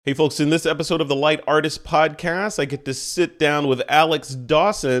Hey folks, in this episode of the Light Artist Podcast, I get to sit down with Alex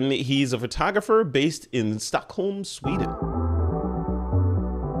Dawson. He's a photographer based in Stockholm, Sweden.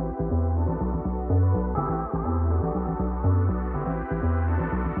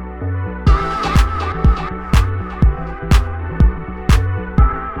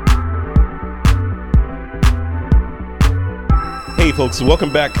 Hey folks,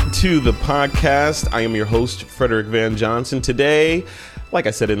 welcome back to the podcast. I am your host, Frederick Van Johnson. Today, like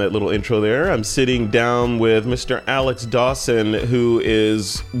I said in that little intro there, I'm sitting down with Mr. Alex Dawson, who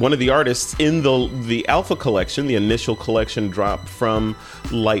is one of the artists in the Alpha collection, the initial collection dropped from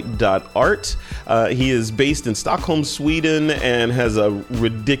Light.art. He is based in Stockholm, Sweden, and has a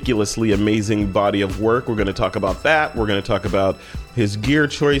ridiculously amazing body of work. We're going to talk about that. We're going to talk about his gear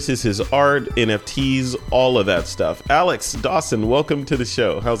choices, his art, NFTs, all of that stuff. Alex Dawson, welcome to the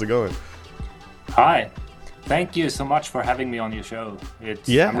show. How's it going? Hi. Thank you so much for having me on your show.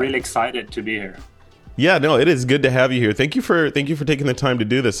 I'm really excited to be here. Yeah, no, it is good to have you here. Thank you for taking the time to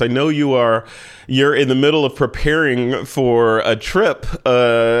do this. I know you're in the middle of preparing for a trip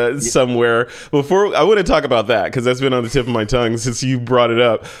somewhere. Before I want to talk about that because that's been on the tip of my tongue since you brought it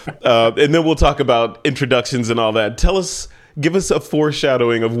up, and then we'll talk about introductions and all that. Give us a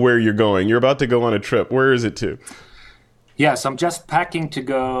foreshadowing of where you're going. You're about to go on a trip. Where is it to? Yes, I'm just packing to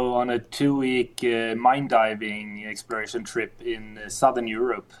go on a 2-week mine diving exploration trip in Southern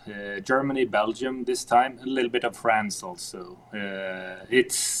Europe, Germany, Belgium this time, a little bit of France also.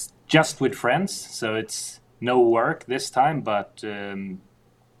 It's just with friends, so it's no work this time, but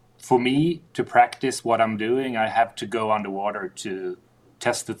for me to practice what I'm doing, I have to go underwater to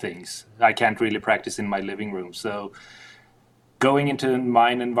test the things. I can't really practice in my living room, so going into a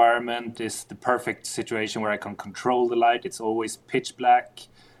mine environment is the perfect situation where I can control the light. It's always pitch black,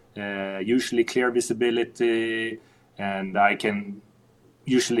 usually clear visibility, and I can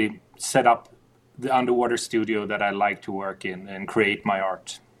usually set up the underwater studio that I like to work in and create my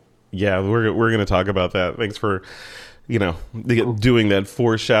art. Yeah, we're going to talk about that. Thanks for doing that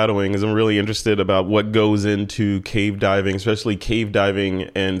foreshadowing, as I'm really interested about what goes into cave diving, especially cave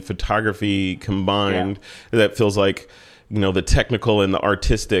diving and photography combined. Yeah. That feels like the technical and the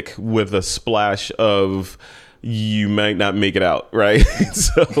artistic with a splash of you might not make it out, right?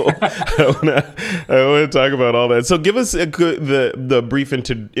 So I want to talk about all that. So give us the brief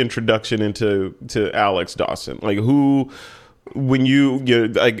introduction to Alex Dawson. Like when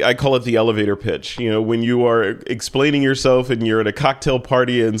I call it the elevator pitch. When you are explaining yourself and you're at a cocktail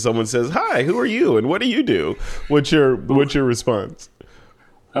party and someone says, "Hi, who are you? And what do you do?" What's your response?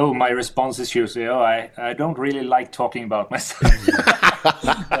 Oh, my response is usually, I don't really like talking about myself.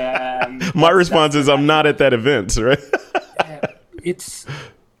 My response is, I'm not at that event, right?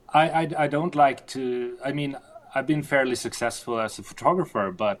 I don't like to, I've been fairly successful as a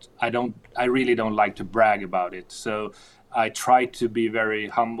photographer, but I really don't like to brag about it. So I try to be very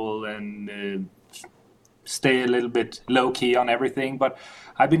humble and stay a little bit low-key on everything, but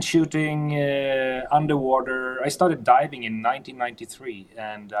I've been shooting underwater. I started diving in 1993,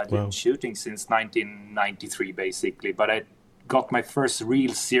 and I've been shooting since 1993, basically. But I got my first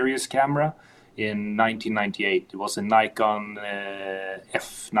real serious camera in 1998. It was a Nikon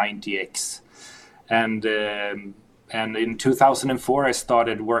F90X. And in 2004, I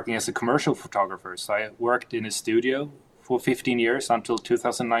started working as a commercial photographer. So I worked in a studio for 15 years until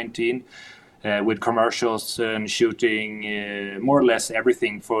 2019. With commercials and shooting more or less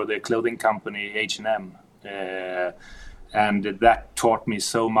everything for the clothing company H&M. And that taught me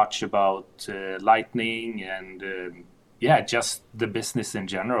so much about lighting and, just the business in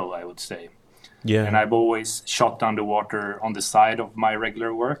general, I would say. Yeah. And I've always shot underwater on the side of my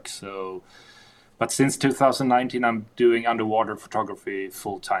regular work. But since 2019, I'm doing underwater photography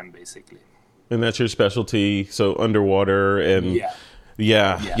full-time, basically. And that's your specialty, so underwater and...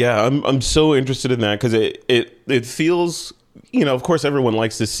 Yeah. I'm so interested in that because it feels, of course, everyone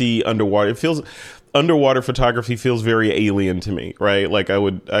likes to see underwater. Underwater photography feels very alien to me, right? Like I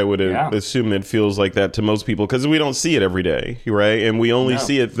would assume that it feels like that to most people because we don't see it every day, right? And we only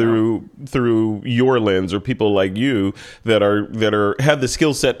see it through your lens or people like you that have the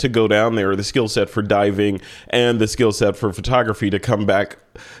skill set to go down there, or the skill set for diving and the skill set for photography to come back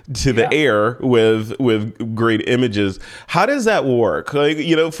to the air with great images. How does that work? Like,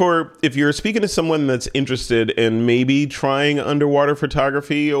 if you're speaking to someone that's interested in maybe trying underwater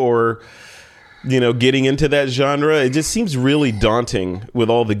photography or getting into that genre, it just seems really daunting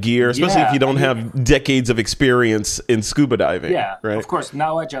with all the gear, especially if you don't have decades of experience in scuba diving. Yeah, right? Of course.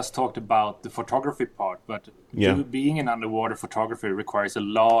 Now I just talked about the photography part, but being an underwater photographer requires a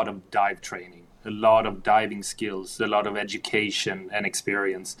lot of dive training. a lot of diving skills, a lot of education and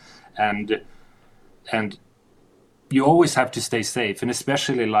experience, and you always have to stay safe, and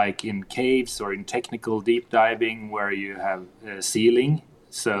especially like in caves or in technical deep diving where you have a ceiling,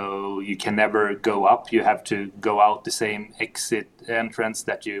 so you can never go up. You have to go out the same exit entrance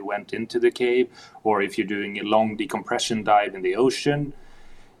that you went into the cave. Or if you're doing a long decompression dive in the ocean,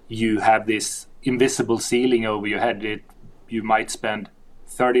 you have this invisible ceiling over your head. You might spend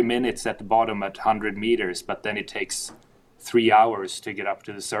 30 minutes at the bottom at 100 meters, but then it takes 3 hours to get up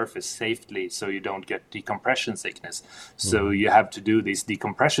to the surface safely, so you don't get decompression sickness. So you have to do these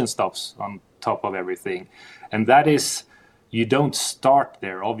decompression stops on top of everything. And that is, you don't start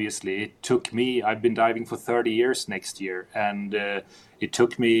there, obviously. It took me, I've been diving for 30 years next year, and it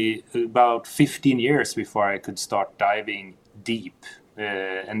took me about 15 years before I could start diving deep.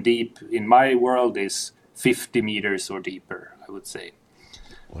 And deep in my world is 50 meters or deeper, I would say.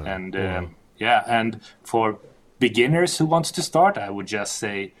 Wow. And and for beginners who wants to start, I would just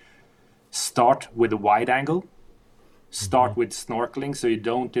say start with a wide angle. Start with snorkeling, so you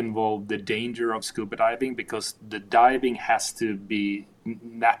don't involve the danger of scuba diving, because the diving has to be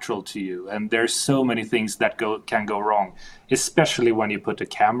natural to you, and there's so many things that can go wrong, especially when you put a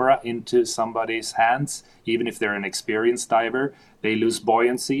camera into somebody's hands. Even if they're an experienced diver, they lose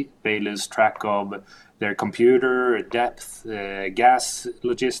buoyancy, they lose track of their computer, depth, gas,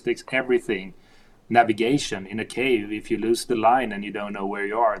 logistics, everything. Navigation in a cave, if you lose the line and you don't know where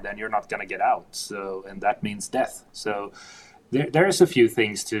you are, then you're not going to get out. So, and that means death. So there's a few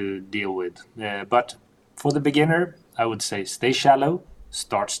things to deal with. But for the beginner, I would say stay shallow,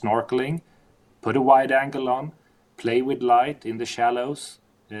 start snorkeling, put a wide angle on, play with light in the shallows,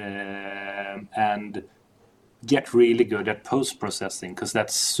 and get really good at post-processing, because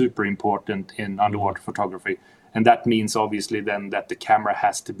that's super important in underwater photography. And that means obviously then that the camera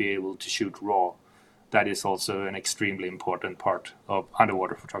has to be able to shoot raw. That is also an extremely important part of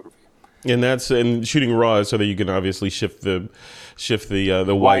underwater photography. And that's shooting raw, so that you can obviously shift the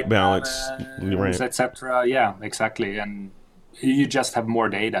white balance, right, etc. Yeah, exactly. And you just have more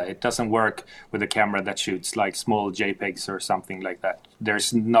data. It doesn't work with a camera that shoots like small JPEGs or something like that.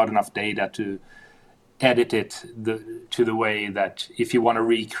 There's not enough data to edit it to the way that if you want to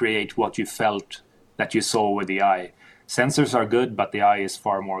recreate what you felt that you saw with the eye. Sensors are good, but the eye is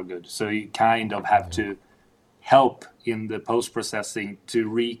far more good. So you kind of have to help in the post-processing to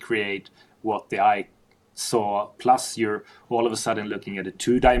recreate what the eye saw. Plus, you're all of a sudden looking at a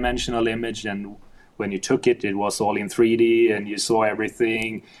two-dimensional image, and when you took it, it was all in 3D, and you saw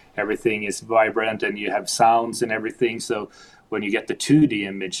everything. Everything is vibrant, and you have sounds and everything. So when you get the 2D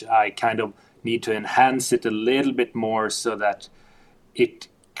image, I kind of need to enhance it a little bit more so that it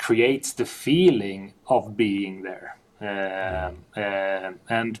creates the feeling of being there.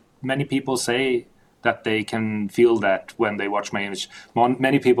 And many people say that they can feel that when they watch my image.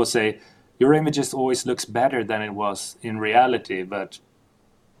 Many people say, your images always looks better than it was in reality, but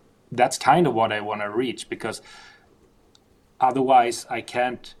that's kind of what I want to reach, because otherwise I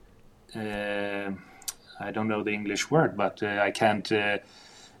can't, I don't know the English word, but I can't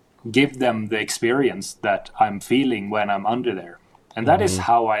give them the experience that I'm feeling when I'm under there. And that is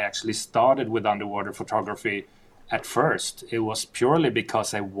how I actually started with underwater photography. At first, it was purely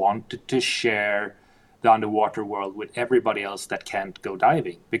because I wanted to share the underwater world with everybody else that can't go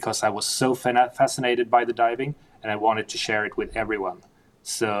diving, because I was so fascinated by the diving, and I wanted to share it with everyone.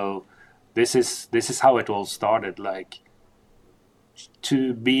 So this is how it all started, like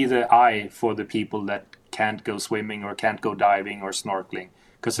to be the eye for the people that can't go swimming or can't go diving or snorkeling,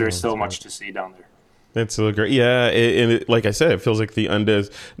 because there's so much to see down there. That's so great. Yeah, and like I said, it feels like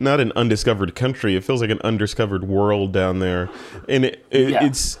not an undiscovered country. It feels like an undiscovered world down there. And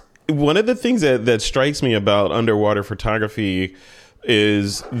it's one of the things that strikes me about underwater photography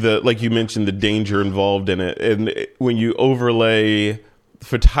is like you mentioned, the danger involved in it. And when you overlay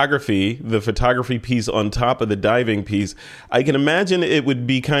the photography piece on top of the diving piece, I can imagine it would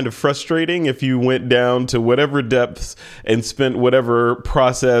be kind of frustrating if you went down to whatever depths and spent whatever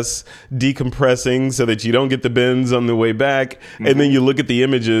process decompressing so that you don't get the bends on the way back, and then you look at the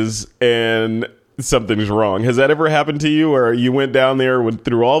images and something's wrong. Has that ever happened to you, or you went down there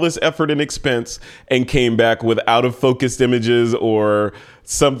through all this effort and expense and came back with out of focused images or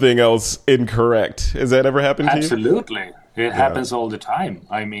something else incorrect? Has that ever happened to you? Absolutely. It happens all the time.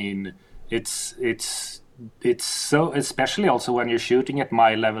 I mean, it's so, especially also when you're shooting at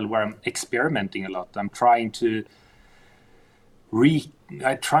my level where I'm experimenting a lot. I'm trying to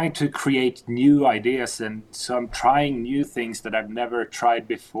create new ideas, and so I'm trying new things that I've never tried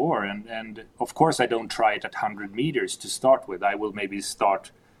before. And of course, I don't try it at 100 meters to start with. I will maybe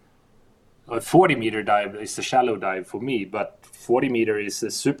start A 40-meter dive is a shallow dive for me, but 40-meter is a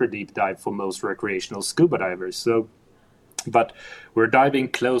super deep dive for most recreational scuba divers. So, but we're diving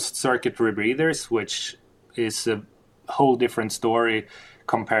closed circuit rebreathers, which is a whole different story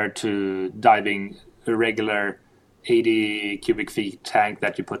compared to diving a regular 80 cubic feet tank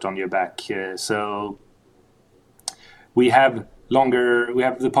that you put on your back. So we have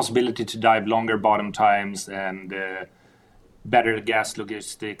the possibility to dive longer bottom times and better gas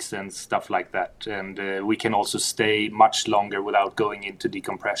logistics and stuff like that. And we can also stay much longer without going into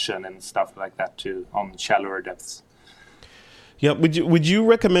decompression and stuff like that too on shallower depths. Yeah. Would you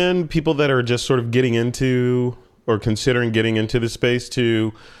recommend people that are just sort of getting into or considering getting into the space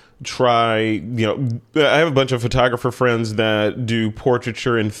to try, I have a bunch of photographer friends that do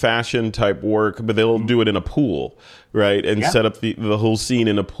portraiture and fashion type work, but they'll do it in a pool, right? And set up the whole scene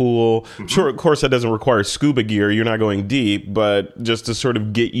in a pool. Mm-hmm. Sure, of course, that doesn't require scuba gear. You're not going deep, but just to sort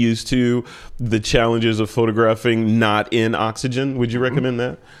of get used to the challenges of photographing not in oxygen. Would you recommend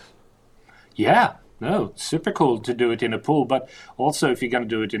that? Yeah. No, super cool to do it in a pool. But also, if you're going to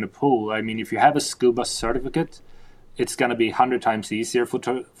do it in a pool, I mean, if you have a scuba certificate, it's going to be 100 times easier for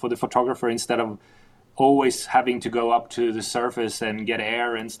the photographer instead of always having to go up to the surface and get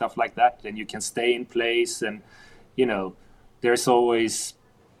air and stuff like that. And you can stay in place. And, it's always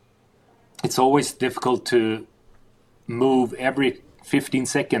difficult to move every 15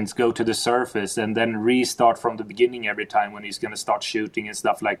 seconds, go to the surface and then restart from the beginning every time when he's going to start shooting and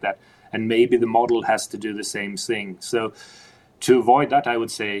stuff like that. And maybe the model has to do the same thing. So to avoid that, I would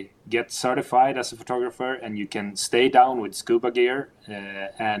say get certified as a photographer, and you can stay down with scuba gear.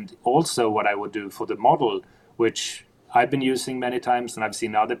 And also what I would do for the model, which I've been using many times and I've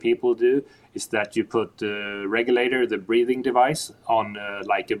seen other people do, is that you put the regulator, the breathing device, on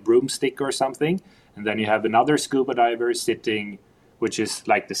like a broomstick or something. And then you have another scuba diver sitting, which is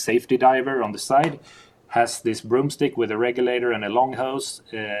like the safety diver on the side, has this broomstick with a regulator and a long hose.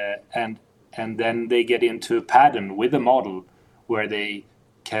 And then they get into a pattern with the model where they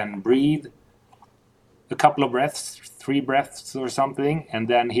can breathe a couple of breaths, 3 breaths or something, and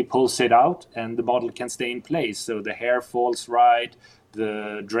then he pulls it out and the model can stay in place. So the hair falls right,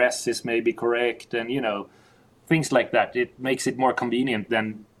 the dress is maybe correct, and things like that. It makes it more convenient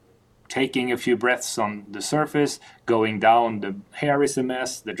than taking a few breaths on the surface, going down, the hair is a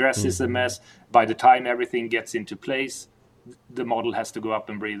mess, the dress is a mess. By the time everything gets into place, the model has to go up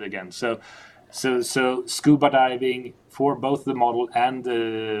and breathe again. So scuba diving for both the model and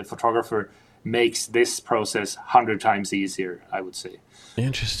the photographer makes this process 100 times easier, I would say.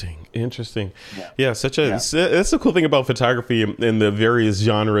 Interesting. Yeah, that's the cool thing about photography and the various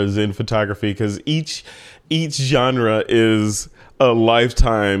genres in photography, because each genre is a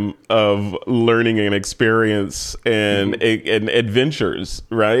lifetime of learning and experience and adventures,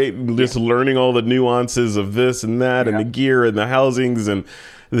 right? Just learning all the nuances of this and that and the gear and the housings and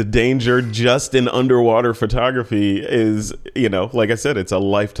the danger just in underwater photography is, like I said, it's a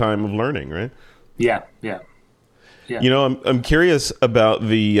lifetime of learning, right? Yeah. I'm curious about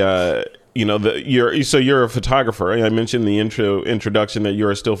the, you're a photographer. I mentioned in the introduction that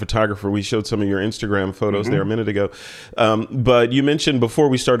you're a still photographer. We showed some of your Instagram photos there a minute ago. But you mentioned before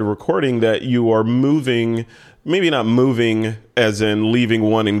we started recording that you are moving, maybe not moving as in leaving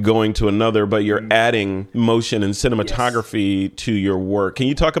one and going to another, but you're adding motion and cinematography to your work. Can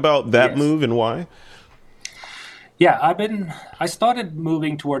you talk about that move and why? Yeah, I started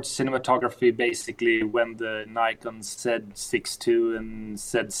moving towards cinematography basically when the Nikon Z6 II and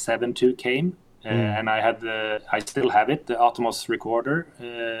Z7 II came. And I still have it, the Atomos recorder,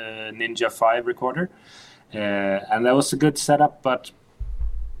 Ninja 5 recorder. And that was a good setup, but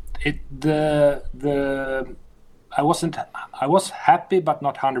I was happy, but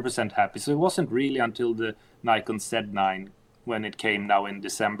not 100% happy. So it wasn't really until the Nikon Z9, when it came now in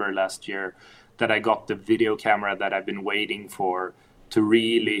December last year, that I got the video camera that I've been waiting for to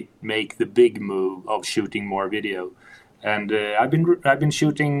really make the big move of shooting more video. And I've been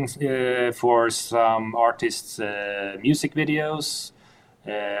shooting for some artists' music videos.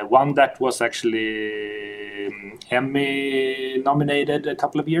 One that was actually Emmy nominated a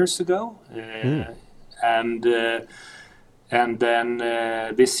couple of years ago. And then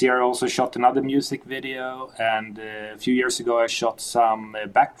this year I also shot another music video, and a few years ago I shot some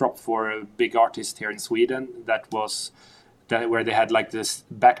backdrop for a big artist here in Sweden where they had like this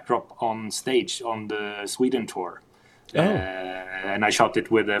backdrop on stage on the Sweden tour. And I shot it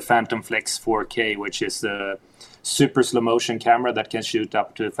with a Phantom Flex 4K, which is a super slow motion camera that can shoot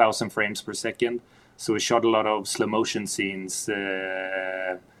up to 1,000 frames per second. So we shot a lot of slow motion scenes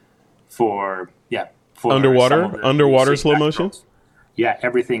for underwater slow motion. Yeah,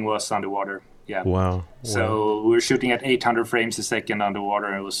 everything was underwater. Yeah. Wow. So we were shooting at 800 frames a second underwater,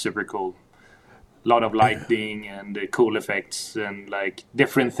 and it was super cool. A lot of lighting and cool effects, and like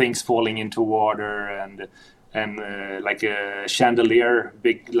different things falling into water, and like a chandelier,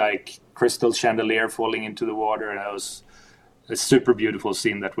 big like crystal chandelier falling into the water. And it was a super beautiful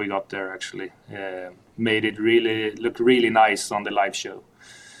scene that we got there. Actually, made it really look really nice on the live show.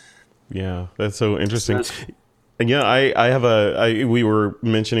 Yeah, that's so interesting. And yeah, I have we were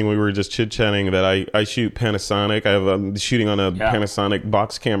mentioning, we were just chit-chatting that I shoot Panasonic. I'm shooting on a Panasonic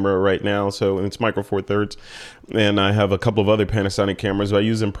box camera right now, so it's Micro Four Thirds. And I have a couple of other Panasonic cameras, but I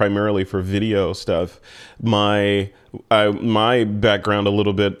use them primarily for video stuff. My background a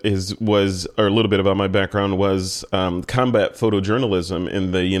little bit about my background was combat photojournalism in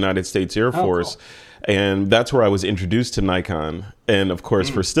the United States Air Force. Cool. And that's where I was introduced to Nikon. And of course,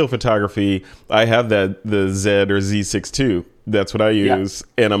 for still photography, I have the Z or Z6 II. That's what I use.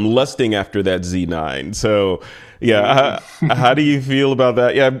 Yeah. And I'm lusting after that Z9. So, yeah, how do you feel about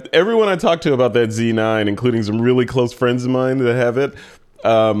that? Yeah, everyone I talk to about that Z9, including some really close friends of mine that have it,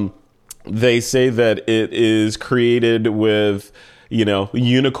 they say that it is created with,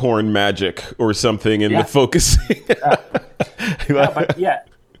 unicorn magic or something in the focusing.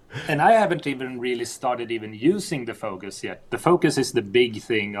 And I haven't even really started even using the focus yet. The focus is the big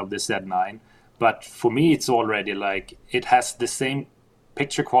thing of the Z9. But for me, it's already like it has the same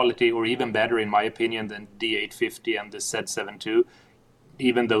picture quality, or even better, in my opinion, than D850 and the Z7 II,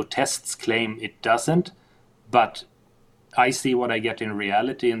 even though tests claim it doesn't. But I see what I get in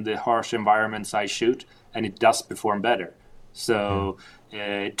reality in the harsh environments I shoot, and it does perform better. So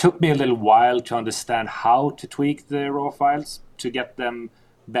it took me a little while to understand how to tweak the raw files to get them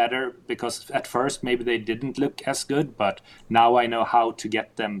better, because at first maybe they didn't look as good, but now I know how to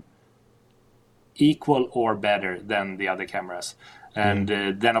get them equal or better than the other cameras. And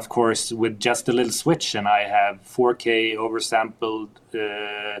then of course with just a little switch, and I have 4K oversampled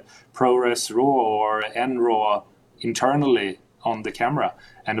ProRes RAW or NRAW internally on the camera,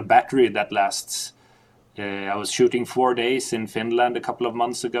 and a battery that lasts. I was shooting 4 days in Finland a couple of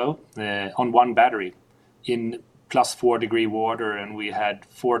months ago on one battery in +4 degree water, and we had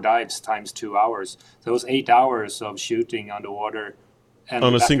 4 dives times 2 hours. So it was 8 hours of shooting underwater. And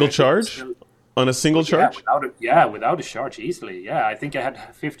on a single charge? On a single charge? Without a charge, easily. Yeah, I think I had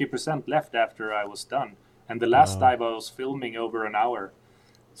 50% left after I was done. And the last dive I was filming over an hour.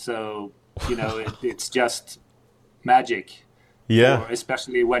 So, it's just magic. Yeah. Or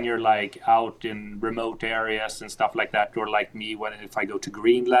especially when you're like out in remote areas and stuff like that, or like me, if I go to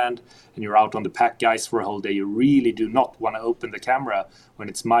Greenland and you're out on the pack ice for a whole day, you really do not want to open the camera when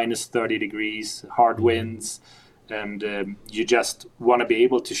it's -30 degrees, hard winds, and you just want to be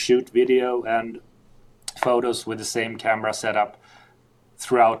able to shoot video and photos with the same camera setup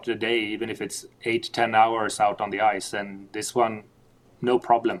throughout the day, even if it's 8-10 hours out on the ice. And this one, no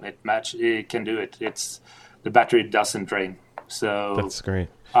problem. It can do it. The battery doesn't drain. So that's great.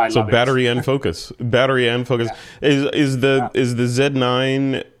 So battery and focus. Is the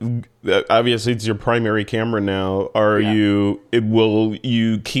Z9, obviously it's your primary camera now. Will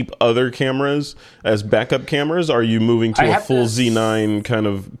you keep other cameras as backup cameras? Are you moving to a full Z9 kind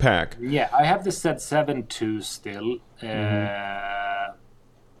of pack? Yeah, I have the Z7 II still.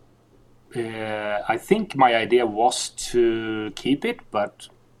 I think my idea was to keep it, but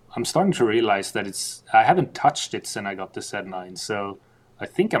I'm starting to realize that I haven't touched it since I got the Z9, so I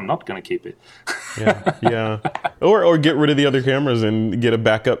think I'm not going to keep it. Yeah. Or get rid of the other cameras and get a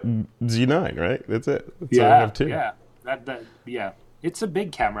backup Z9, right? That's it. That's all I have too. Yeah. It's a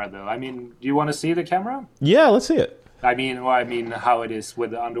big camera, though. I mean, do you want to see the camera? Yeah, let's see it. I mean how it is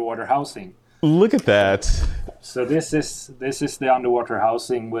with the underwater housing. Look at that. So this is the underwater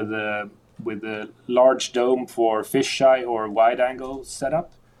housing with a large dome for fisheye or wide angle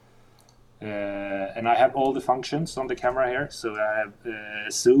setup. And I have all the functions on the camera here. So I have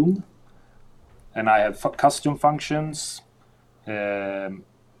zoom, and I have custom functions,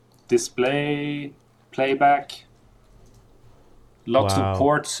 display, playback, lots of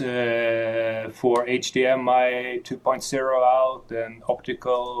ports for HDMI 2.0 out, and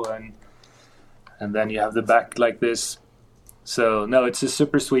optical, and then you have the back like this. So no, it's a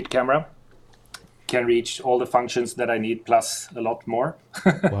super sweet camera. Can reach all the functions that I need plus a lot more.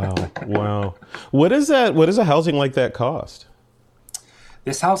 Wow. What does a housing like that cost?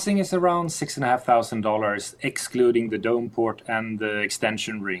 This housing is around $6,500, excluding the dome port and the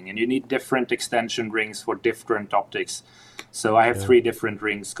extension ring. And you need different extension rings for different optics. So I have 3 different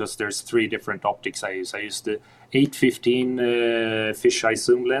rings because there's 3 different optics I use. I use the 815 fisheye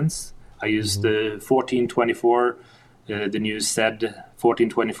zoom lens. I use the 1424 the new Z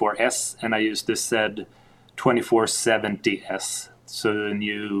 1424S, and I use the Z 2470S, so the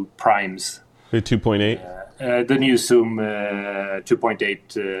new primes. The 2.8? The new zoom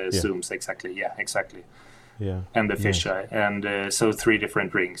 2.8 zooms, exactly. Yeah, exactly. Yeah. And the fisheye, and so 3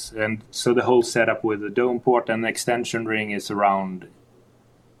 different rings. And so the whole setup with the dome port and extension ring is around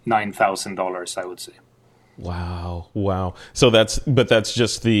 $9,000, I would say. Wow. So that's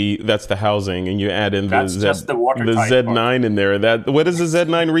just the housing, and you add in the Z9 part in there. What is the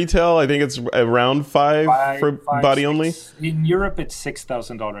Z9 retail? I think it's around five for body 6. only. In Europe, it's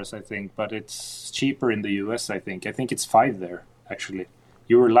 $6,000, I think, but it's cheaper in the US. I think it's 5 there. Actually,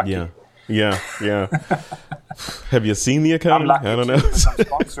 you were lucky. Yeah. Have you seen the account? I'm lucky. I don't know. I'm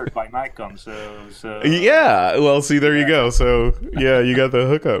sponsored by Nikon, so. Yeah. Well, see, there you go. So yeah, you got the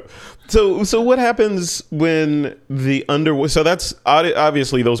hookup. So what happens when the So that's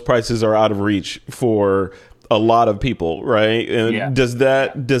obviously those prices are out of reach for a lot of people, right? And does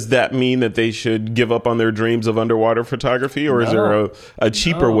that mean that they should give up on their dreams of underwater photography, or is there a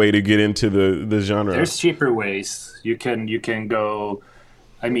cheaper way to get into the genre? There's cheaper ways. You can go.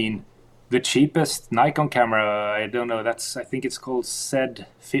 I mean, the cheapest Nikon camera, I don't know. I think it's called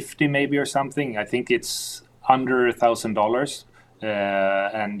Z50 maybe or something. I think it's under $1,000,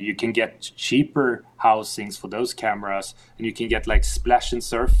 and you can get cheaper housings for those cameras, and you can get like splash and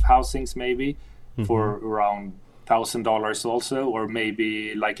surf housings maybe for around $1,000 also, or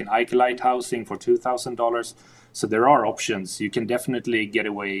maybe like an Icolite housing for $2,000. So there are options. You can definitely get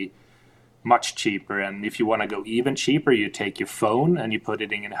away much cheaper, and if you want to go even cheaper, you take your phone and you put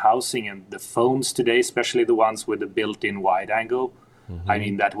it in a housing, and the phones today, especially the ones with the built-in wide angle, I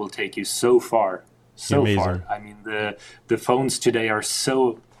mean, that will take you so far. I mean, the phones today are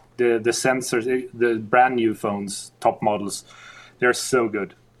the sensors, the brand new phones, top models, they're so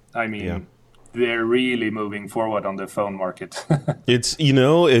good. I mean, they're really moving forward on the phone market. It's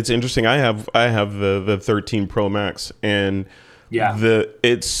interesting. I have the 13 Pro Max, and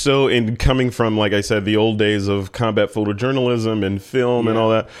it's so coming from, like I said, the old days of combat photojournalism and film and all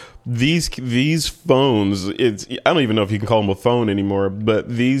that. These phones, I don't even know if you can call them a phone anymore, but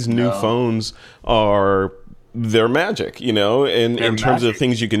these new phones they're magic, in terms of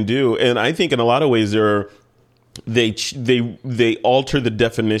things you can do. And I think in a lot of ways they alter the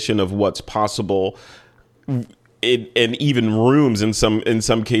definition of what's possible. And even rooms in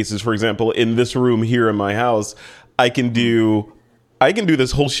some cases. For example, in this room here in my house, I can do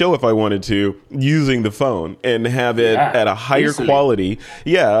this whole show if I wanted to using the phone and have it at a higher quality.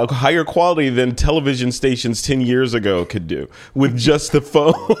 Yeah, a higher quality than television stations 10 years ago could do with just the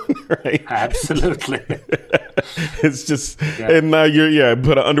phone, right? Absolutely. It's just, and now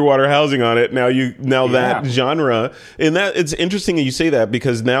put an underwater housing on it. That genre, and that it's interesting that you say that,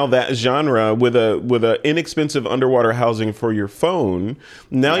 because now that genre with a inexpensive underwater housing for your phone,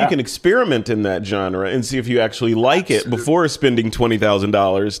 now you can experiment in that genre and see if you actually like it before spending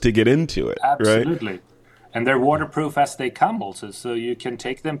 $20,000 to get into it. Absolutely. Right? And they're waterproof as they come also, so you can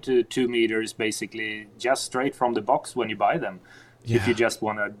take them to 2 meters basically just straight from the box when you buy them. If you just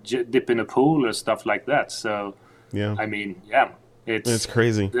want to dip in a pool or stuff like that. So, I mean, it's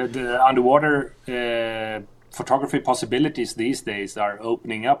crazy. The underwater photography possibilities these days are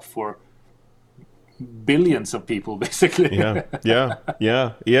opening up for billions of people, basically. And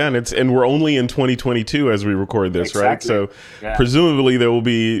we're only in 2022 as we record this, right? So presumably there will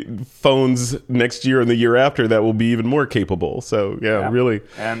be phones next year and the year after that will be even more capable. So really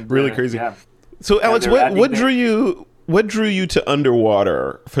crazy. So Alex, what drew you to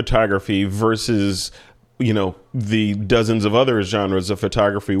underwater photography versus the dozens of other genres of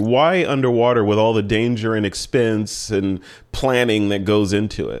photography? Why underwater with all the danger and expense and planning that goes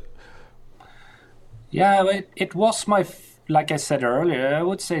into it? Yeah, it was like I said earlier, I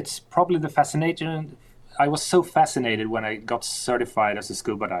would say it's probably the fascination. I was so fascinated when I got certified as a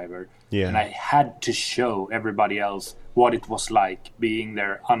scuba diver. And I had to show everybody else what it was like being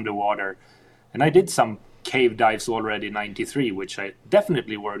there underwater. And I did some cave dives already in 93, which I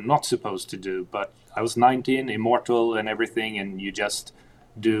definitely were not supposed to do. But I was 19, immortal and everything, and you just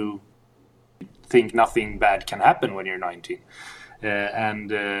think nothing bad can happen when you're 19.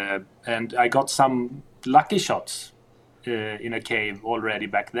 And I got some lucky shots in a cave already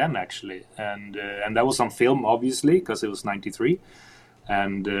back then, actually, and that was on film, obviously, because it was 93,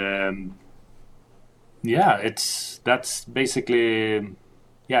 and that's basically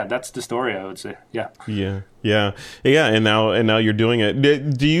that's the story, I would say. And now you're doing it.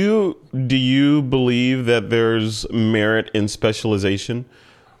 Do you believe that there's merit in specialization?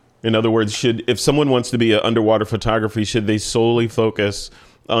 In other words, if someone wants to be an underwater photography, should they solely focus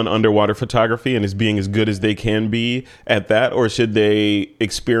on underwater photography and is being as good as they can be at that, or should they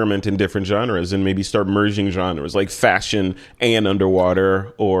experiment in different genres and maybe start merging genres like fashion and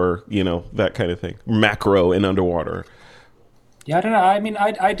underwater, or that kind of thing, macro and underwater? Yeah, I don't know. I mean,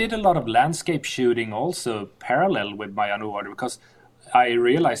 I did a lot of landscape shooting also parallel with my underwater, because I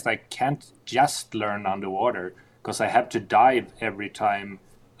realized I can't just learn underwater, because I have to dive every time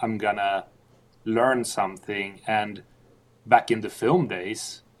I'm gonna learn something. And back in the film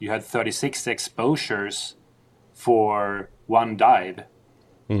days, you had 36 exposures for one dive.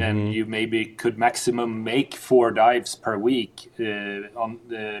 Mm-hmm. And you maybe could maximum make 4 dives per week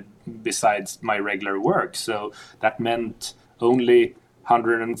besides my regular work. So that meant only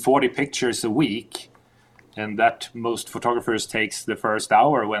 140 pictures a week, and that most photographers takes the first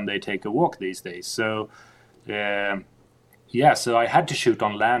hour when they take a walk these days. So so I had to shoot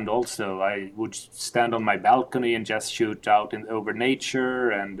on land also. I would stand on my balcony and just shoot out over nature,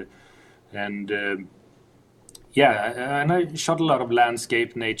 and I shot a lot of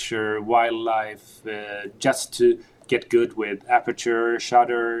landscape, nature, wildlife, just to get good with aperture,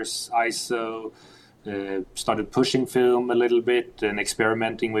 shutters, ISO. Started pushing film a little bit and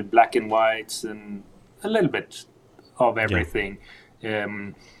experimenting with black and whites and a little bit of everything.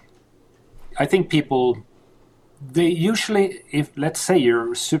 I think people, they usually, if let's say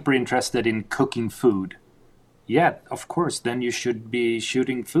you're super interested in cooking food, of course, then you should be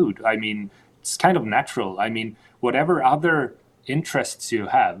shooting food. I mean, it's kind of natural. I mean, whatever other interests you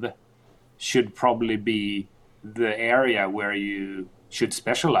have should probably be the area where you should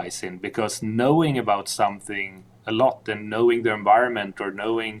specialize in, because knowing about something a lot and knowing the environment or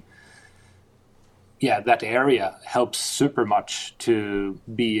knowing that area helps super much to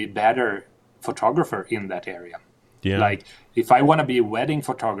be a better photographer in that area. Like if I want to be a wedding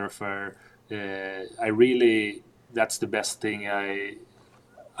photographer, that's the best thing. I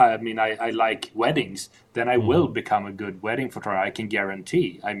mean, I like weddings, then I will become a good wedding photographer. I can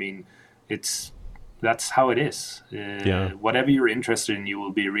guarantee. I mean, that's how it is. Whatever you're interested in, you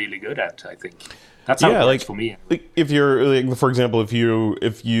will be really good at, I think. That's how it works for me. If you're, for example, if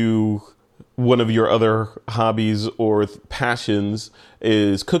you one of your other hobbies or passions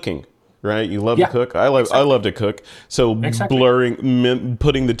is cooking, right? You love to cook. I love to cook. So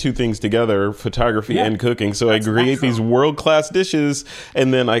putting the two things together, photography and cooking. So I create these world-class dishes,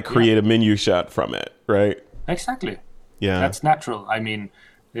 and then I create a menu shot from it, right? Exactly. Yeah. That's natural. I mean,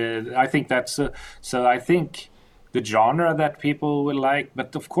 I think that's so. I think the genre that people will like,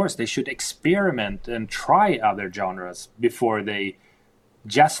 but of course they should experiment and try other genres before they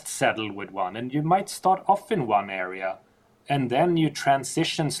just settle with one. And you might start off in one area, and then you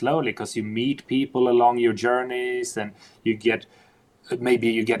transition slowly, because you meet people along your journeys, and you get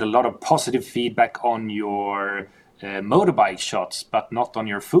a lot of positive feedback on your motorbike shots, but not on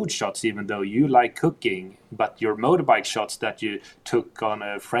your food shots, even though you like cooking. But your motorbike shots that you took on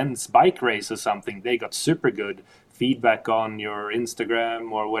a friend's bike race or something, they got super good feedback on your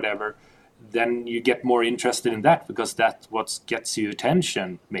Instagram or whatever. Then you get more interested in that, because that's what gets you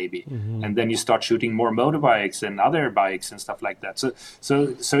attention, maybe. Mm-hmm. And then you start shooting more motorbikes and other bikes and stuff like that. So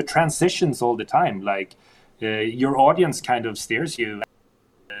it transitions all the time. Like your audience kind of steers you.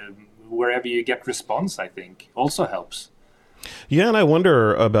 Wherever you get response, I think, also helps. Yeah, and I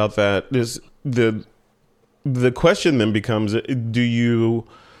wonder about that. Is the question then becomes: do you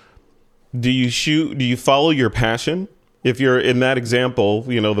follow your passion? If you're in that example,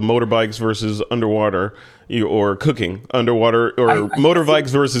 the motorbikes versus underwater, or cooking, underwater, or motorbikes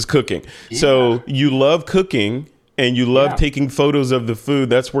versus cooking. Yeah. So you love cooking. And you love taking photos of the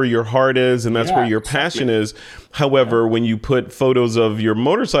food. That's where your heart is, and that's where your passion is. However, when you put photos of your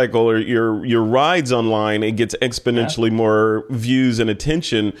motorcycle or your rides online, it gets exponentially more views and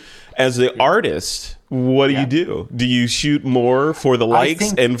attention. As the artist, what do you do? Do you shoot more for the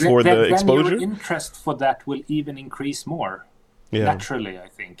likes and for the exposure? Your interest for that will even increase more naturally, I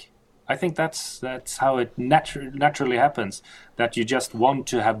think. I think that's how it naturally happens, that you just want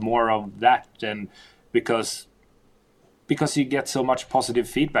to have more of that, and because you get so much positive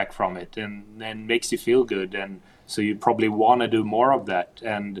feedback from it, and makes you feel good, and so you probably want to do more of that,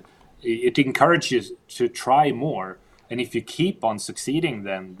 and it encourages you to try more. And if you keep on succeeding,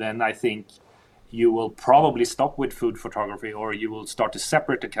 then I think you will probably stop with food photography, or you will start a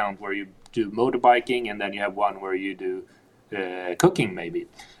separate account where you do motorbiking, and then you have one where you do cooking maybe.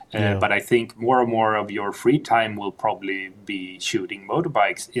 But I think more and more of your free time will probably be shooting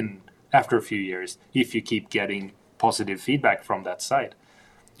motorbikes after a few years, if you keep getting positive feedback from that side.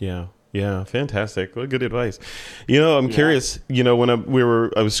 Yeah. Yeah, fantastic. What good advice. I'm curious. When I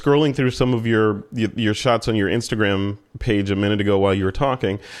was scrolling through some of your shots on your Instagram page a minute ago while you were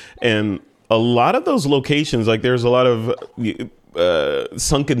talking, and a lot of those locations, like there's a lot of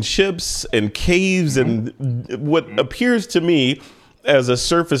sunken ships and caves, and what appears to me as a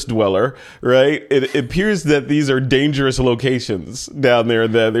surface dweller, right? It appears that these are dangerous locations down there.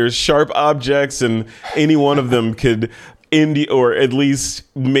 That there's sharp objects, and any one of them could or at least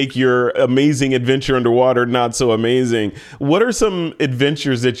make your amazing adventure underwater not so amazing. What are some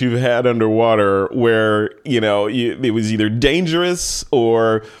adventures that you've had underwater where, it was either dangerous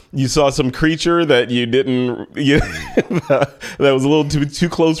or you saw some creature that you didn't, that was a little too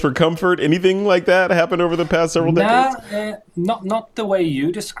close for comfort? Anything like that happened over the past several decades? Not the way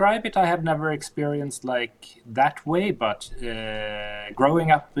you describe it. I have never experienced like that way, but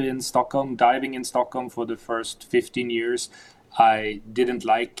growing up in Stockholm, diving in Stockholm for the first 15 years, I didn't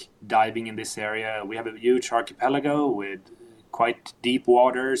like diving in this area. We have a huge archipelago with quite deep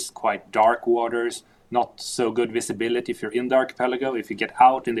waters, quite dark waters, not so good visibility if you're in the archipelago. If you get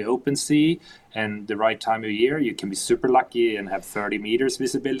out in the open sea and the right time of year, you can be super lucky and have 30 meters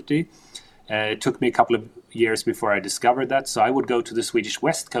visibility. It took me a couple of years before I discovered that, so I would go to the Swedish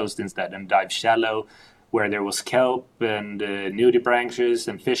west coast instead and dive shallow, where there was kelp and nudibranchs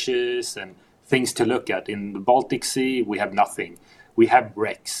and fishes and things to look at. In the Baltic Sea, we have nothing. We have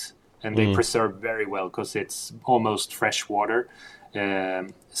wrecks, and they preserve very well because it's almost fresh water.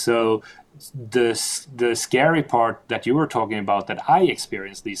 So the scary part that you were talking about that I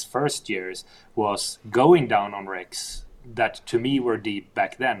experienced these first years was going down on wrecks that to me were deep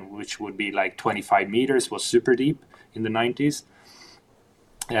back then, which would be like 25 meters was super deep in the 90s.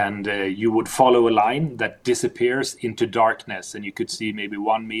 And you would follow a line that disappears into darkness, and you could see maybe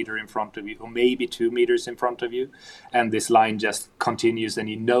 1 meter in front of you or maybe 2 meters in front of you. And this line just continues, and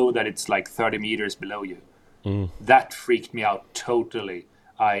you know that it's like 30 meters below you. That freaked me out totally.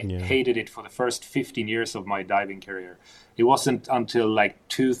 I hated it for the first 15 years of my diving career. It wasn't until like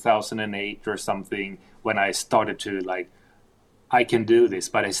 2008 or something when I started to I can do this,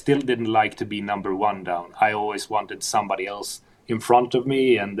 but I still didn't like to be number one down. I always wanted somebody else in front of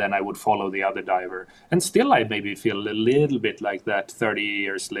me, and then I would follow the other diver. And still I maybe feel a little bit like that 30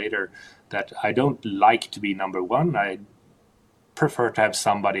 years later, that I don't like to be number one. I prefer to have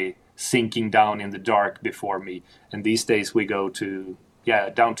somebody sinking down in the dark before me. And these days we go to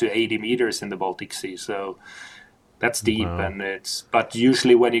down to 80 meters in the Baltic Sea. So that's deep. Wow. But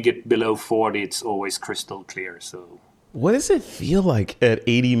usually when you get below 40, it's always crystal clear. So what does it feel like at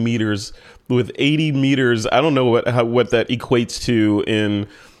 80 meters? With 80 meters, I don't know what that equates to in,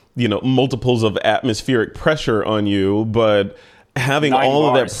 multiples of atmospheric pressure on you, but having all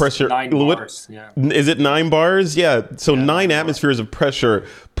of that pressure. 9 bars, yeah. Is it 9 bars? Yeah. So 9 atmospheres of pressure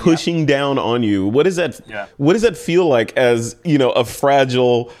pushing down on you. What does that feel like as, a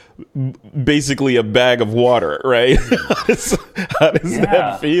fragile, basically a bag of water, right? How does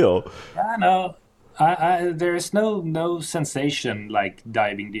that feel? I know. There is no sensation like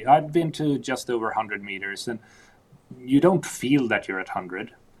diving deep. I've been to just over 100 meters, and you don't feel that you're at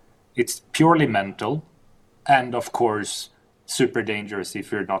 100. It's purely mental, and of course, super dangerous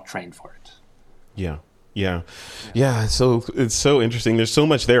if you're not trained for it. Yeah. So it's so interesting. There's so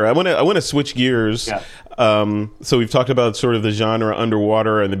much there. I want to switch gears. Yeah. So we've talked about sort of the genre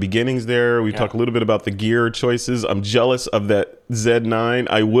underwater and the beginnings there. We've talked a little bit about the gear choices. I'm jealous of that Z9.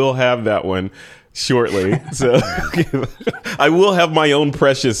 I will have that one shortly. So I will have my own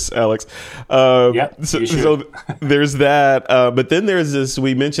precious, Alex. So there's that. But then there's this,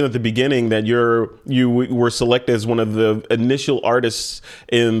 we mentioned at the beginning that you were selected as one of the initial artists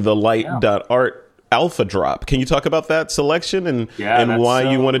in the Light.art alpha drop. Can you talk about that selection and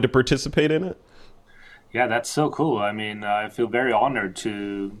why you wanted to participate in it? Yeah, that's so cool. I mean, I feel very honored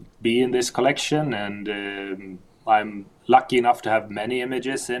to be in this collection, and I'm lucky enough to have many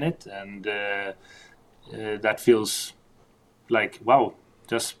images in it, and that feels like, wow,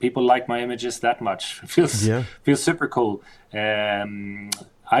 just people like my images that much. It feels super cool.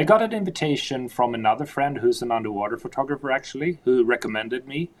 I got an invitation from another friend who's an underwater photographer, actually, who recommended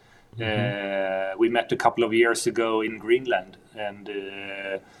me. We met a couple of years ago in Greenland, and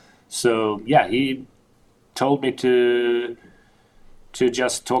he told me to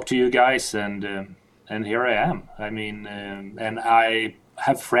just talk to you guys, and here I am. I mean, and I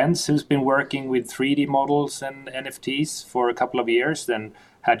have friends who's been working with 3D models and NFTs for a couple of years and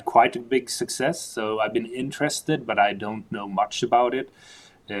had quite a big success. So I've been interested, but I don't know much about it.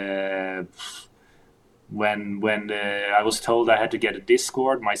 when I was told I had to get a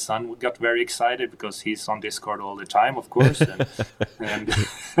Discord, my son got very excited because he's on Discord all the time, of course, and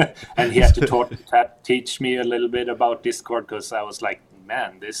and he had to teach me a little bit about Discord, because I was like,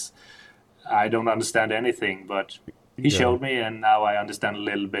 man, I don't understand anything, but he showed me, and now I understand a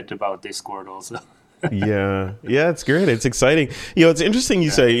little bit about Discord also. Yeah, it's great. It's exciting. It's interesting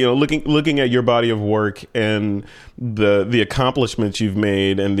you say, looking at your body of work and the accomplishments you've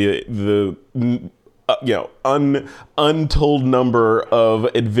made and the untold number of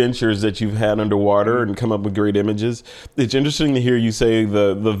adventures that you've had underwater and come up with great images. It's interesting to hear you say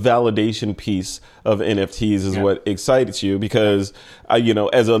the validation piece of NFTs is what excites you, because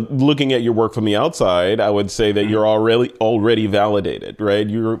looking at your work from the outside, I would say that you're already validated, right?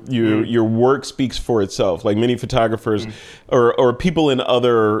 Your work speaks for itself. Like many photographers or people in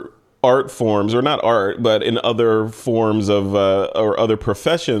other art forms, or not art, but in other forms of or other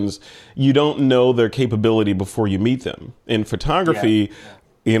professions, you don't know their capability before you meet them. In photography,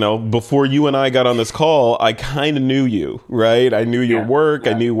 before you and I got on this call, I kind of knew you, right? I knew your work.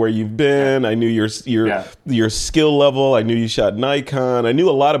 I knew where you've been. I knew your skill level. I knew you shot Nikon. I knew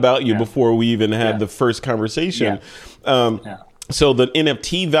a lot about you before we even had the first conversation. So the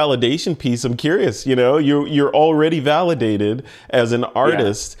NFT validation piece, I'm curious, you're already validated as an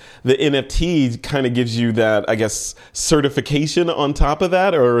artist. The NFT kind of gives you that, I guess, certification on top of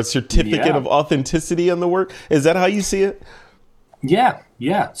that, or a certificate of authenticity on the work. Is that how you see it? Yeah,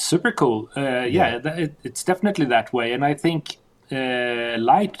 super cool. It's definitely that way. And I think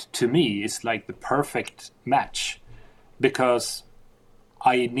light to me is like the perfect match, because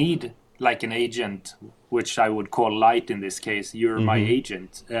I need like an agent, which I would call light in this case. You're my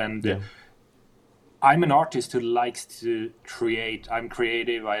agent. And I'm an artist who likes to create. I'm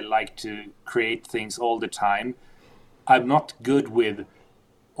creative. I like to create things all the time. I'm not good with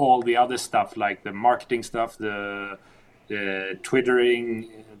all the other stuff, like the marketing stuff, the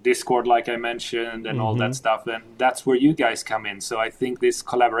Twittering, Discord, like I mentioned, and all that stuff. And that's where you guys come in. So I think this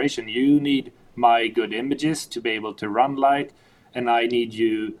collaboration, you need my good images to be able to run light, and I need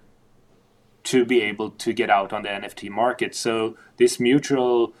you to be able to get out on the NFT market. So this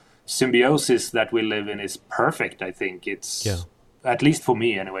mutual symbiosis that we live in is perfect. I think it's, at least for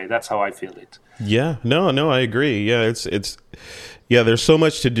me anyway, that's how I feel it. Yeah, no, I agree. Yeah, it's there's so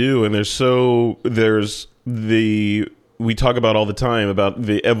much to do, and we talk about all the time about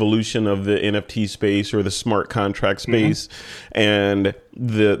the evolution of the NFT space or the smart contract space, and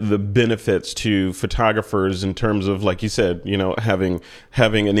the benefits to photographers in terms of, like you said, having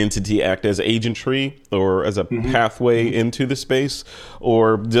an entity act as agentry or as a pathway into the space,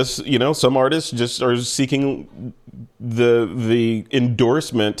 or just some artists just are seeking the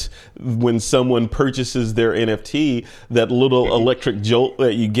endorsement when someone purchases their NFT, that little electric jolt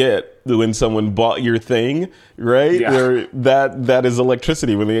that you get when someone bought your thing, right? Where that is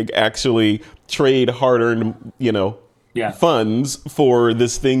electricity, when they actually trade hard-earned, funds for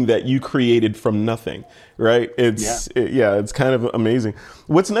this thing that you created from nothing, right? It's kind of amazing.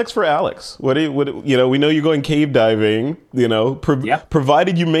 What's next for Alex? We know you're going cave diving,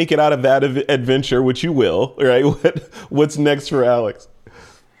 provided you make it out of that adventure, which you will, right? What's next for Alex?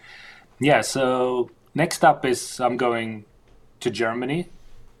 Yeah, so next up is I'm going to Germany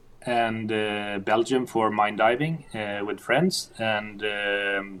and Belgium for mine diving with friends, and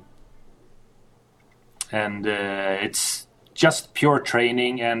it's just pure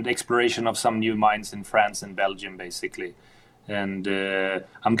training and exploration of some new mines in France and Belgium, basically. And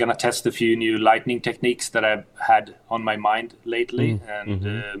I'm gonna test a few new lightning techniques that I've had on my mind lately,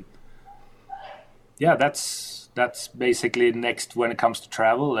 and that's basically next when it comes to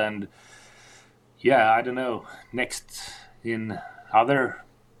travel. And I don't know, next in other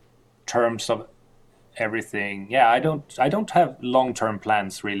terms of everything. I don't have long-term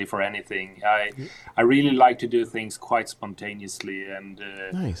plans really for anything. I really like to do things quite spontaneously, and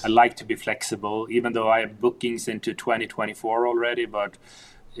nice. I like to be flexible, even though I have bookings into 2024 already, but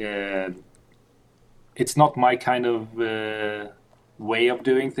it's not my kind of way of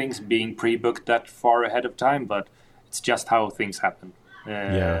doing things, being pre-booked that far ahead of time, but it's just how things happen.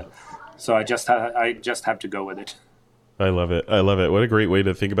 So I just have to go with it. I love it. What a great way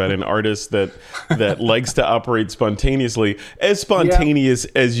to think about an artist that likes to operate spontaneously, as spontaneous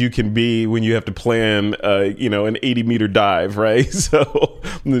as you can be when you have to plan, an 80-meter dive, right? So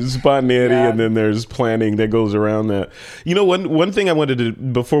there's spontaneity, and then there's planning that goes around that. One thing I wanted to,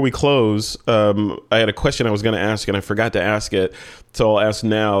 before we close, I had a question I was going to ask, and I forgot to ask it, so I'll ask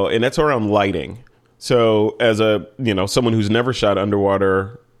now, and that's around lighting. So as someone who's never shot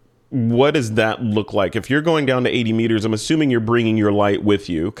underwater, what does that look like? If you're going down to 80 meters, I'm assuming you're bringing your light with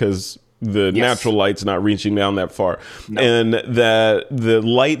you, because the Yes. natural light's not reaching down that far. No. And that the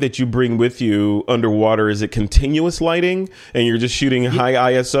light that you bring with you underwater, is it continuous lighting and you're just shooting high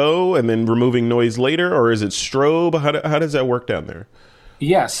ISO and then removing noise later, or is it strobe? How does that work down there?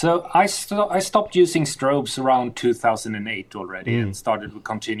 Yeah, so I stopped using strobes around 2008 already and started with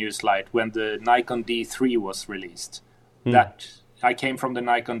continuous light when the Nikon D3 was released. That I came from the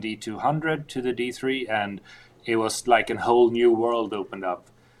Nikon D200 to the D3, and it was like a whole new world opened up.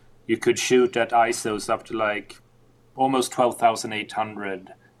 You could shoot at ISOs up to like almost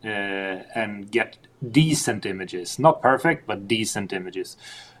 12,800 and get decent images. Not perfect, but decent images.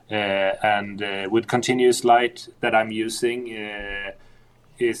 And with continuous light that I'm using,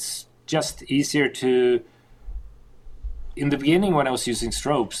 it's just easier to... In the beginning, when I was using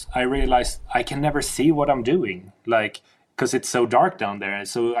strobes, I realized I can never see what I'm doing, like, because it's so dark down there. And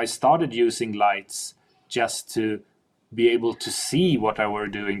so I started using lights just to be able to see what I were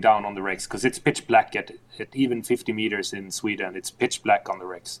doing down on the wrecks, because it's pitch black at even 50 meters in Sweden. It's pitch black on the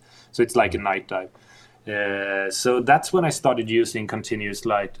wrecks, so it's like a night dive. So that's when I started using continuous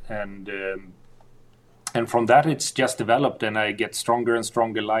light, and from that it's just developed, and I get stronger and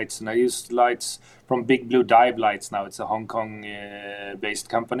stronger lights. And I use lights from Big Blue Dive Lights now. It's a Hong Kong based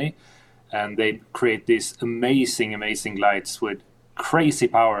company, and they create these amazing lights with crazy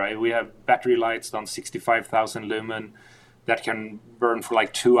power. We have battery lights on 65,000 lumen that can burn for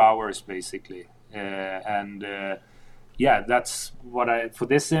like 2 hours basically. That's what for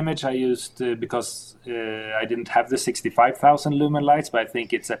this image I used because I didn't have the 65,000 lumen lights, but I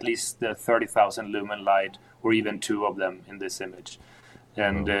think it's at least the 30,000 lumen light, or even two of them in this image.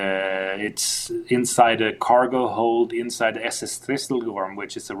 And it's inside a cargo hold inside the SS Thistlegorm,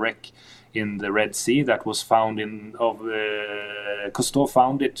 which is a wreck in the Red Sea that was found Cousteau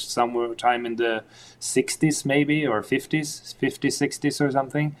found it somewhere time in the 60s maybe, or 50s, 60s or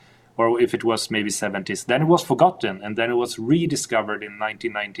something, or if it was maybe 70s. Then it was forgotten, and then it was rediscovered in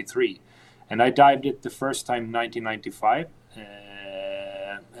 1993. And I dived it the first time in 1995,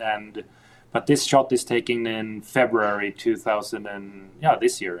 but this shot is taken in February 2000,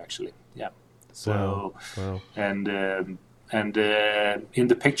 this year actually. Yeah. So, wow. And in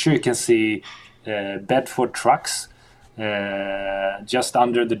the picture you can see Bedford trucks. Just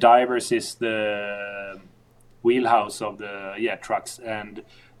under the divers is the wheelhouse of the trucks, and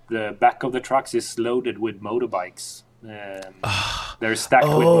the back of the trucks is loaded with motorbikes. They're stacked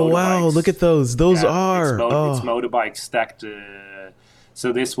with motorbikes. Oh wow! Look at those. Those are it's motorbikes stacked.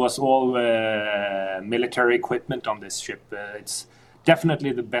 So this was all military equipment on this ship. It's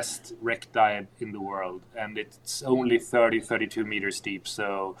definitely the best wreck dive in the world, and it's only 32 meters deep.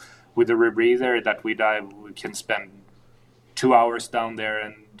 So with the rebreather that we dive, we can spend 2 hours down there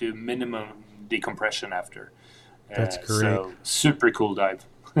and do minimum decompression after. That's great. So super cool dive.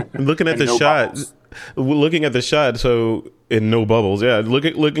 Looking at the shot, so in no bubbles,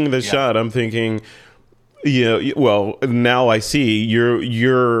 looking at the shot, I'm thinking, well, now I see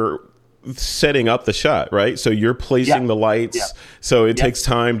you're setting up the shot, right? So you're placing the lights, so it takes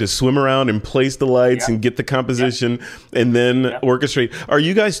time to swim around and place the lights and get the composition and then orchestrate. Are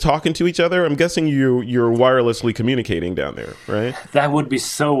you guys talking to each other? I'm guessing you're wirelessly communicating down there, right? That would be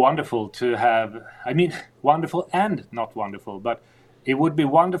so wonderful to have. I mean, wonderful and not wonderful, but it would be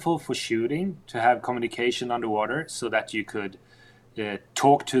wonderful for shooting to have communication underwater so that you could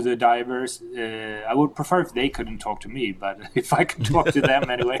talk to the divers. I would prefer if they couldn't talk to me, but if I could talk to them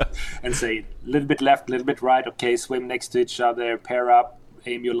anyway and say a little bit left, a little bit right, okay, swim next to each other, pair up,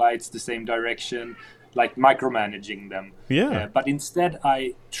 aim your lights the same direction, like micromanaging them. But instead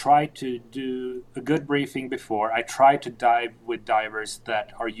I try to do a good briefing before. I try to dive with divers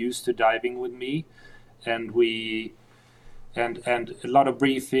that are used to diving with me, and a lot of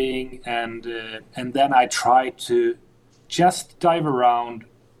briefing, and then I try to just dive around,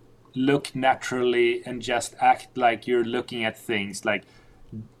 look naturally, and just act like you're looking at things. Like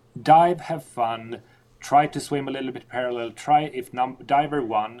dive, have fun, try to swim a little bit parallel. Try if diver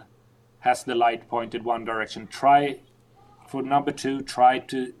 1 has the light pointed one direction. Try for number 2, try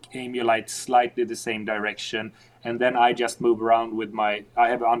to aim your light slightly the same direction. And then I just move around with I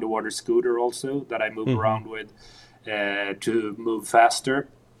have an underwater scooter also that I move around with to move faster.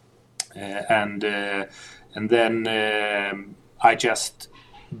 And then I just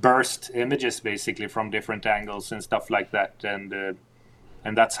burst images basically from different angles and stuff like that, and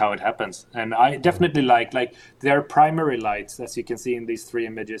that's how it happens. And I definitely like their primary lights, as you can see in these 3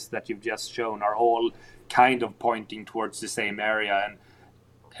 images that you've just shown, are all kind of pointing towards the same area.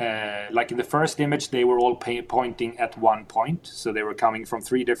 And like in the first image, they were all pointing at one point, so they were coming from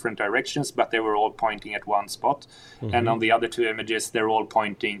 3 different directions, but they were all pointing at one spot. And on the other 2 images, they're all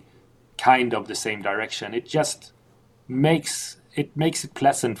pointing kind of the same direction. It just makes it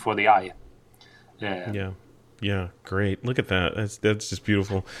pleasant for the eye. Yeah, great. Look at that. That's just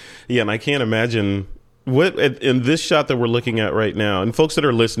beautiful. Yeah, and I can't imagine what in this shot that we're looking at right now. And folks that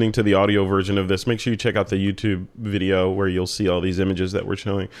are listening to the audio version of this, make sure you check out the YouTube video where you'll see all these images that we're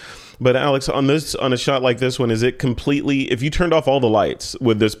showing. But Alex, on a shot like this one, is it completely? If you turned off all the lights,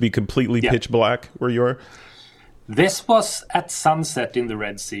 would this be completely pitch black where you are? This was at sunset in the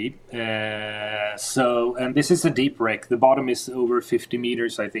Red Sea. And this is a deep wreck. The bottom is over 50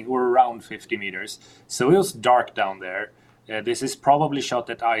 meters, I think, or around 50 meters. So it was dark down there. This is probably shot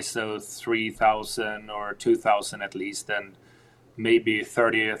at ISO 3000 or 2000 at least, and maybe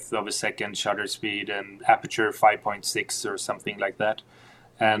 30th of a second shutter speed and aperture 5.6 or something like that.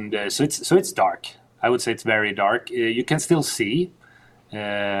 And so it's dark. I would say it's very dark. You can still see,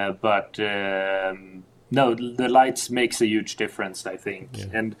 but no, the lights makes a huge difference, I think.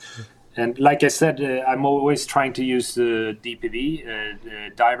 Yeah. And like I said, I'm always trying to use the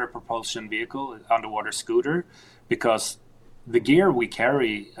DPV, diver propulsion vehicle, underwater scooter, because the gear we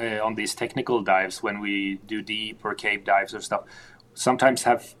carry on these technical dives when we do deep or cave dives or stuff sometimes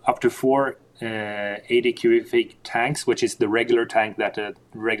have up to 4 80 cubic feet tanks, which is the regular tank that a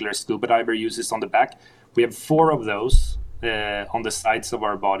regular scuba diver uses on the back. We have 4 of those on the sides of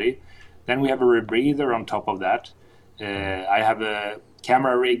our body. Then we have a rebreather on top of that. I have a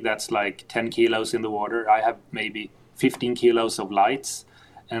camera rig that's like 10 kilos in the water. I have maybe 15 kilos of lights.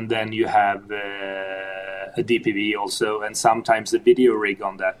 And then you have a DPV also, and sometimes a video rig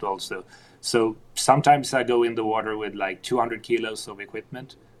on that also. So sometimes I go in the water with like 200 kilos of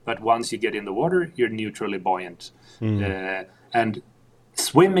equipment, but once you get in the water, you're neutrally buoyant. And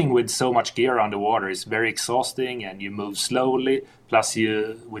swimming with so much gear underwater is very exhausting, and you move slowly. Plus,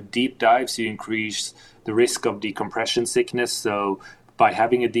 with deep dives, you increase the risk of decompression sickness. So by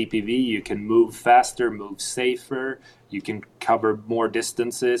having a DPV, you can move faster, move safer. You can cover more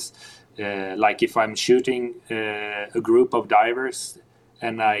distances. Like if I'm shooting a group of divers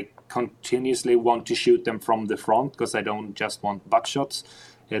and I continuously want to shoot them from the front because I don't just want butt shots,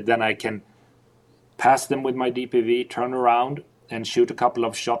 then I can pass them with my DPV, turn around and shoot a couple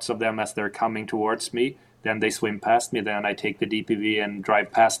of shots of them as they're coming towards me. Then they swim past me. Then I take the DPV and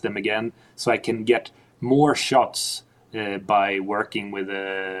drive past them again. So I can get more shots by working with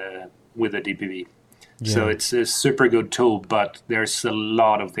a DPV. Yeah. So it's a super good tool, but there's a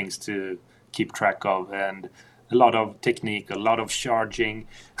lot of things to keep track of, and a lot of technique, a lot of charging,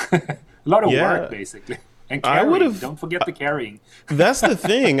 a lot of work, basically. And carrying. Don't forget the carrying. That's the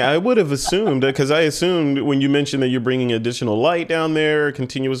thing. I would have assumed, because I assumed when you mentioned that you're bringing additional light down there,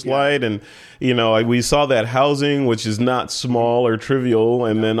 continuous light, and we saw that housing, which is not small or trivial,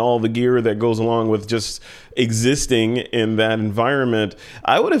 and then all the gear that goes along with just existing in that environment.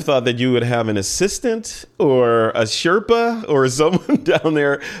 I would have thought that you would have an assistant or a Sherpa or someone down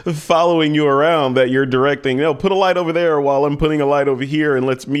there following you around that you're directing. Put a light over there while I'm putting a light over here, and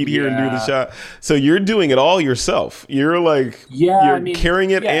let's meet here and do the shot. So you're doing it all yourself. You're like,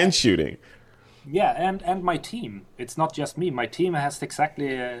 carrying it and shooting. Yeah, and my team. It's not just me. My team has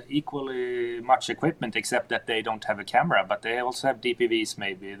exactly equally much equipment, except that they don't have a camera, but they also have DPVs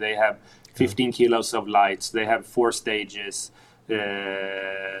maybe. They have 15 kilos of lights. They have 4 stages,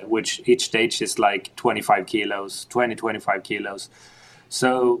 which each stage is like 25 kilos.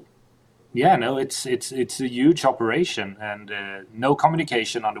 So, it's a huge operation, and no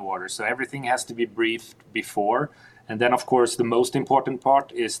communication underwater. So everything has to be briefed before. And then, of course, the most important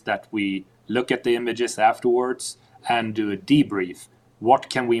part is that we look at the images afterwards and do a debrief. What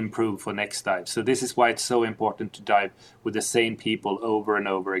can we improve for next dive? So this is why it's so important to dive with the same people over and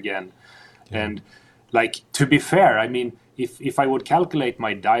over again. Yeah. And to be fair, I mean, if I would calculate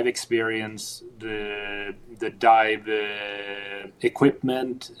my dive experience, the dive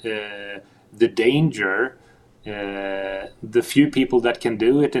equipment, the danger, the few people that can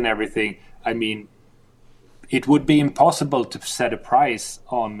do it and everything, I mean, it would be impossible to set a price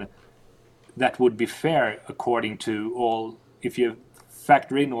on that would be fair according to all. If you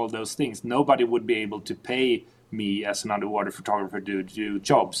factor in all those things, nobody would be able to pay me as an underwater photographer to do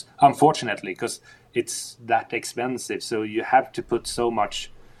jobs, unfortunately, because it's that expensive. So you have to put so much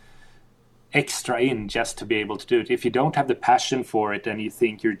extra in just to be able to do it. If you don't have the passion for it and you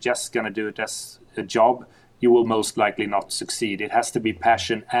think you're just going to do it as a job, you will most likely not succeed. It has to be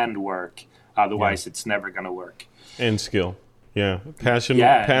passion and work. Otherwise, it's never going to work. And skill. Yeah. Passion,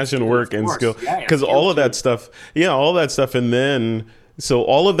 work, and skill. Because all of that stuff. Yeah, all that stuff. And then, so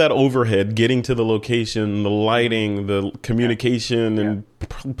all of that overhead, getting to the location, the lighting, the communication,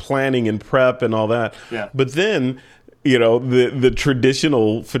 and planning and prep and all that. Yeah. But then the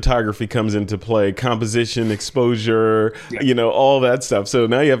traditional photography comes into play, composition, exposure, all that stuff. So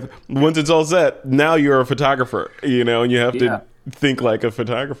now once it's all set, now you're a photographer, and you have to think like a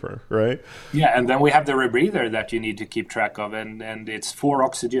photographer, right? Yeah, and then we have the rebreather that you need to keep track of, and it's 4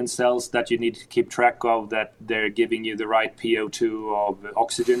 oxygen cells that you need to keep track of, that they're giving you the right PO2 of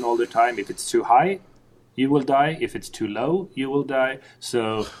oxygen all the time. If it's too high, you will die. If it's too low, you will die.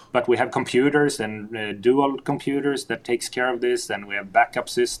 So, but we have computers and dual computers that takes care of this, and we have backup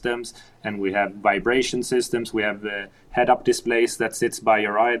systems, and we have vibration systems. We have head-up displays that sits by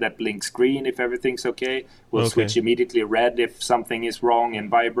your eye that blinks green if everything's okay. We'll switch immediately red if something is wrong and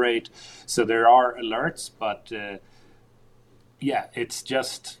vibrate. So there are alerts, but it's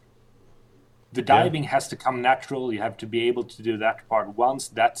just the diving has to come natural. You have to be able to do that part. Once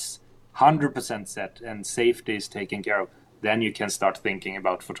that's 100% set and safety is taken care of, then you can start thinking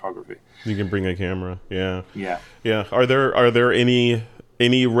about photography. You can bring a camera. Yeah. Are there any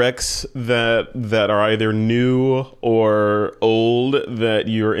wrecks that are either new or old that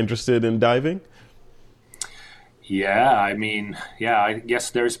you're interested in diving? I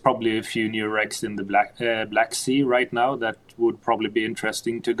guess there's probably a few new wrecks in the Black Sea right now that would probably be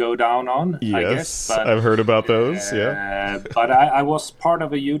interesting to go down on. Yes, I guess. But, I've heard about those. But I was part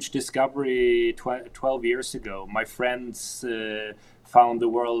of a huge discovery 12 years ago. My friends found the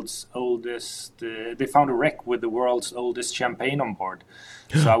world's oldest. They found a wreck with the world's oldest champagne on board.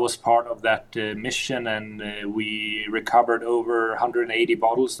 So I was part of that mission, and we recovered over 180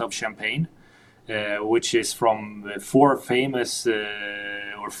 bottles of champagne. Which is from 4 famous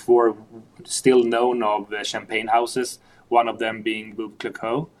or 4 still known of champagne houses, one of them being Veuve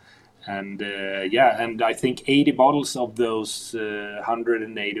Clicquot. And and I think 80 bottles of those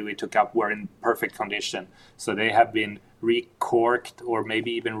 180 we took up were in perfect condition. So they have been recorked or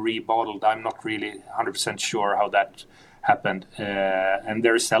maybe even rebottled. I'm not really 100% sure how that happened. And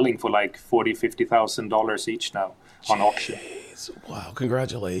they're selling for like $40,000-$50,000 each now on auction. Wow,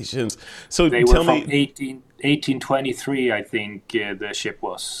 congratulations. So they were from 1823, I think the ship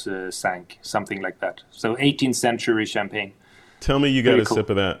was sank, something like that. So 18th century champagne. Tell me you got a sip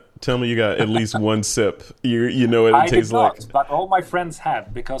of that. Tell me you got at least one sip. You know what it tastes like. I did not, but all my friends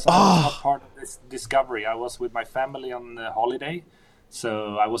have, because I was not part of this discovery. I was with my family on holiday,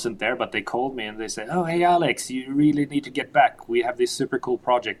 so I wasn't there, but they called me and they said, "Oh, hey, Alex, you really need to get back. We have this super cool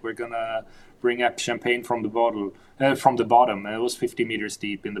project. We're going to bring up champagne from the bottom. And it was 50 meters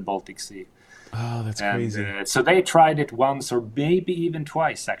deep in the Baltic Sea." Oh, that's crazy. So they tried it once or maybe even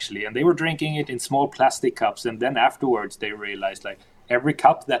twice, actually. And they were drinking it in small plastic cups. And then afterwards, they realized, like, every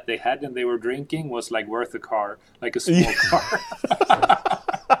cup that they had and they were drinking was, like, worth a car, like a small car.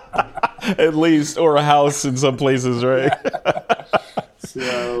 At least, or a house in some places, right?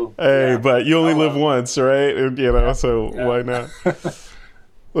 So, but you only live once, right? So why not?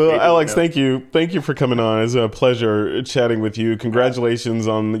 Well, Alex, thank you. Thank you for coming on. It's a pleasure chatting with you. Congratulations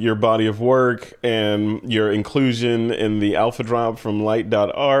on your body of work and your inclusion in the Alpha Drop from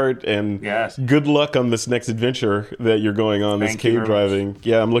Light.art. And good luck on this next adventure that you're going on, this cave driving. Much.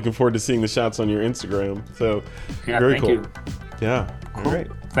 Yeah, I'm looking forward to seeing the shots on your Instagram. So, very cool. You. Yeah, cool. Great.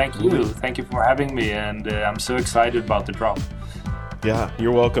 Thank you. Thank you for having me. And I'm so excited about the drop. Yeah,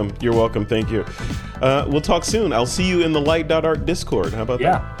 you're welcome. You're welcome. Thank you. We'll talk soon. I'll see you in the Light.art Discord. How about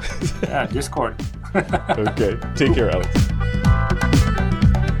that? Yeah, Discord. Okay. Take care, Alex.